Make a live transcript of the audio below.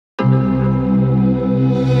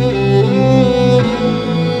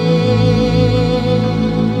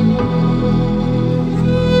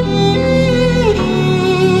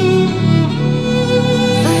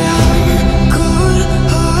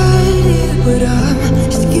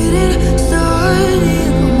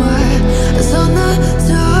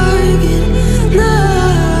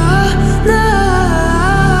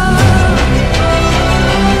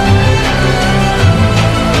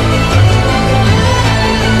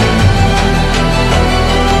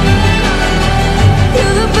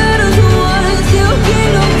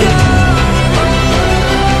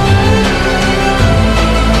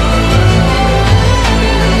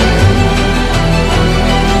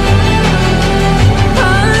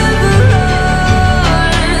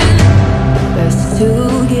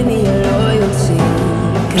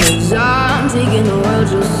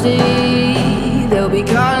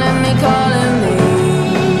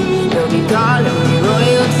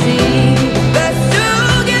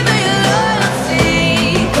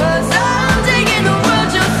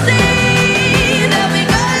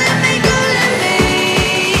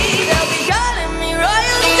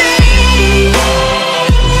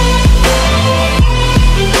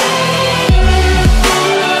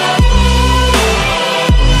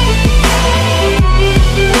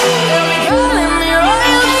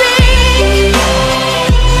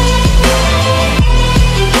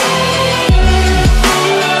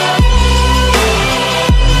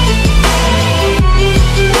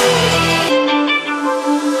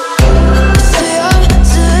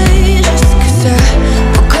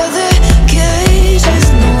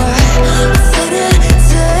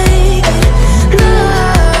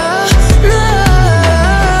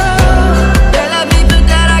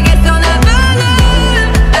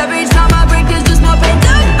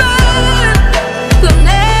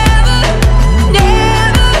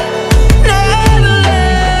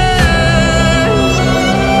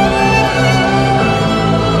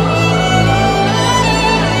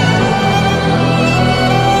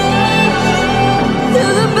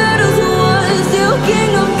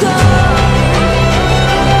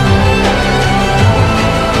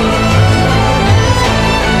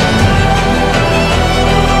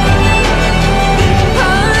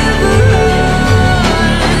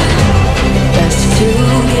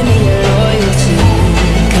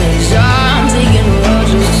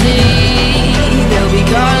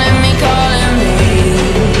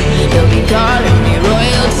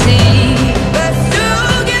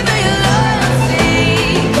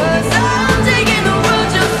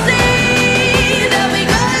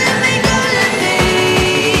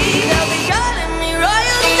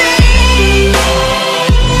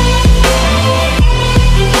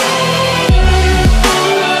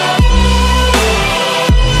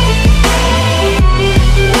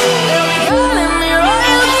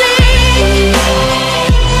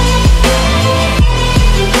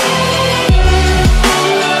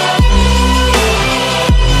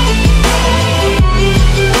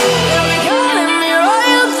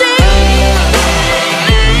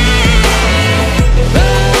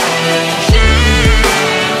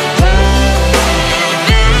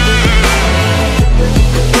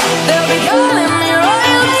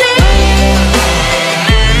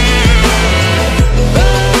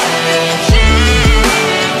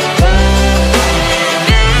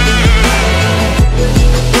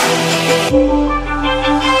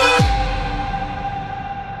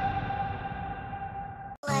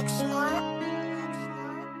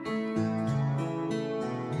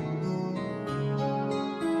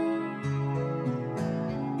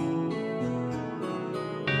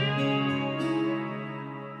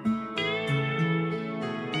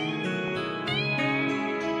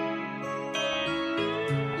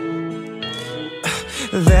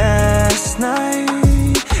Last night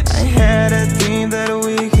I had a dream that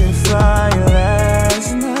we could fly.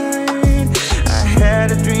 Last night I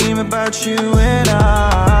had a dream about you and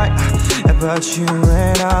I, about you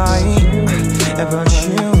and I, about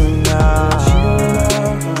you and I.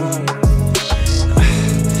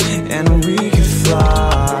 And we could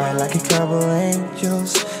fly like a couple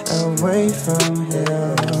angels away from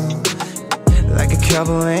here, like a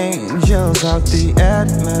couple angels out the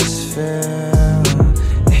atmosphere.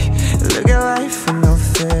 Look at life with no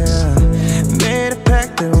fear. Made a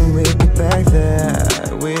pact that when we get back there,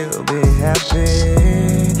 we'll be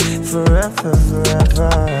happy forever,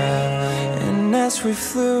 forever. And as we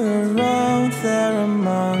flew around there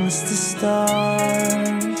amongst the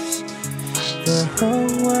stars, the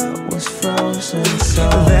whole world was frozen. So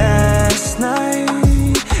last night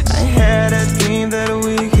I had a dream that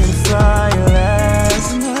we could fly.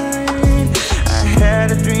 Last night I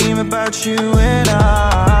had a dream about you and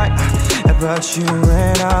I, about you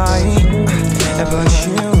and I, about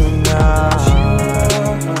you and I.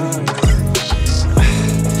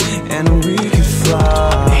 And we could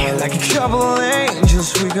fly like a couple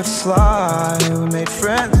angels, we could fly. We made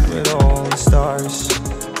friends with all the stars,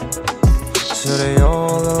 so they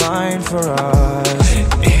all aligned for us.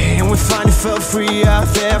 And we finally felt free out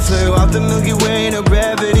there, flew out the Milky Way, no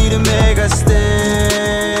gravity to make us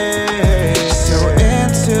stay. So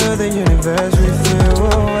into the universe we flew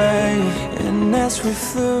away. And as we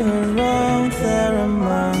flew around there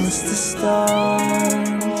amongst the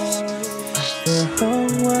stars, the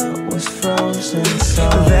whole world was frozen. So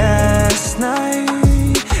last night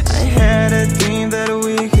I had a dream that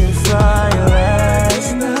we could fly.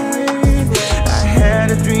 Last night I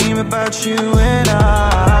had a dream about you and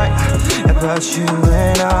I, about you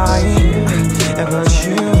and I, about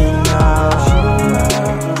you and I.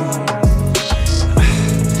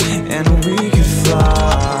 And we could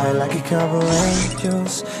fly like a couple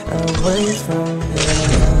angels away from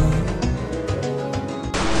here.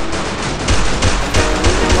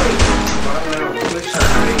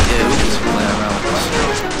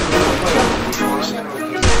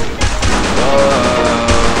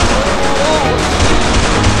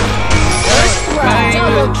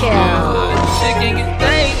 Double kill. She can get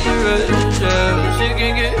dangerous, yeah. She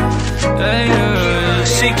can get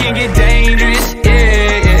dangerous. She can get dangerous,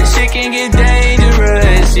 yeah, yeah. She can get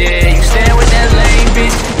dangerous, yeah. You stand with that lame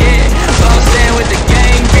bitch, yeah. Well, I'm staying with the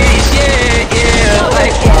gang bitch, yeah, yeah.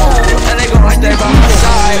 Like, and they gon' stay by my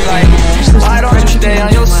side, like, why don't you stay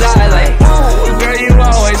on your side, like, girl, you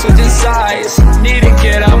always switching sides. Need to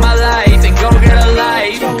get out my life and go get a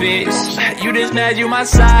life, bitch. You just mad, you my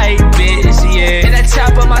side, bitch, yeah. And that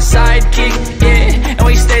chopper, my sidekick, yeah. And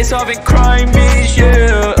we stay solving crime, bitch,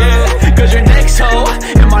 yeah, yeah. Cause your next hoe,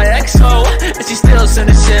 and my ex-hoe, and she still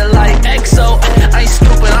sending shit like EXO. I ain't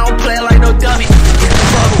stupid, I don't play like no dummy.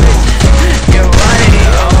 Fuck with, get right,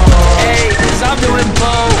 hey, cause I'm doing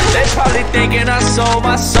both. They probably thinking I sold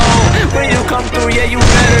my soul. When you come through, yeah, you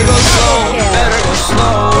better go slow, better go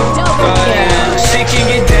slow. Yeah. She can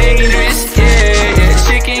get dangerous, yeah, yeah.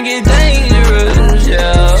 She can get dangerous,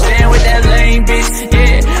 yeah. Staying with that lame bitch,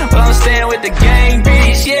 yeah. Well, I'm staying with the gang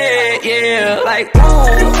bitch, yeah, yeah. Like,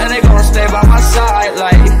 ooh, and they gon' stay by my side,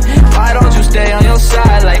 like, why don't you stay on your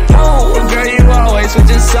side, like, ooh, girl, you always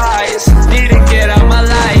switching sides. Need to get out my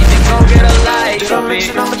life and go get a life. Did I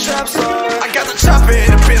mention I'm a trap star? I got the chopper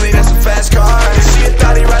in a Billy, that's a fast car. She a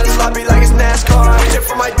thotty riding sloppy like it's NASCAR. Tip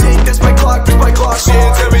for my dick, that's my clock, that's my clock. She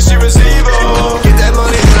didn't tell me she was evil. Get that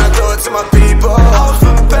money and I throw it to my people. I was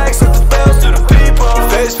flipping packs, let the bells to the people.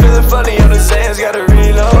 Face feeling funny on the sands, gotta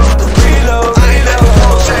reload, reload. I ain't never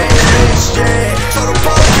won't change, bitch, yeah. So the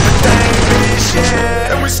ball keep a thing, bitch,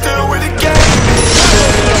 yeah. And we still with the game, bitch,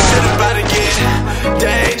 yeah. Shit about to get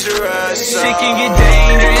dangerous, so. She can get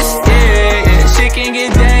dangerous, yeah, yeah. She can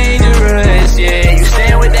get dangerous, yeah. You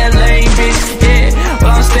stand with that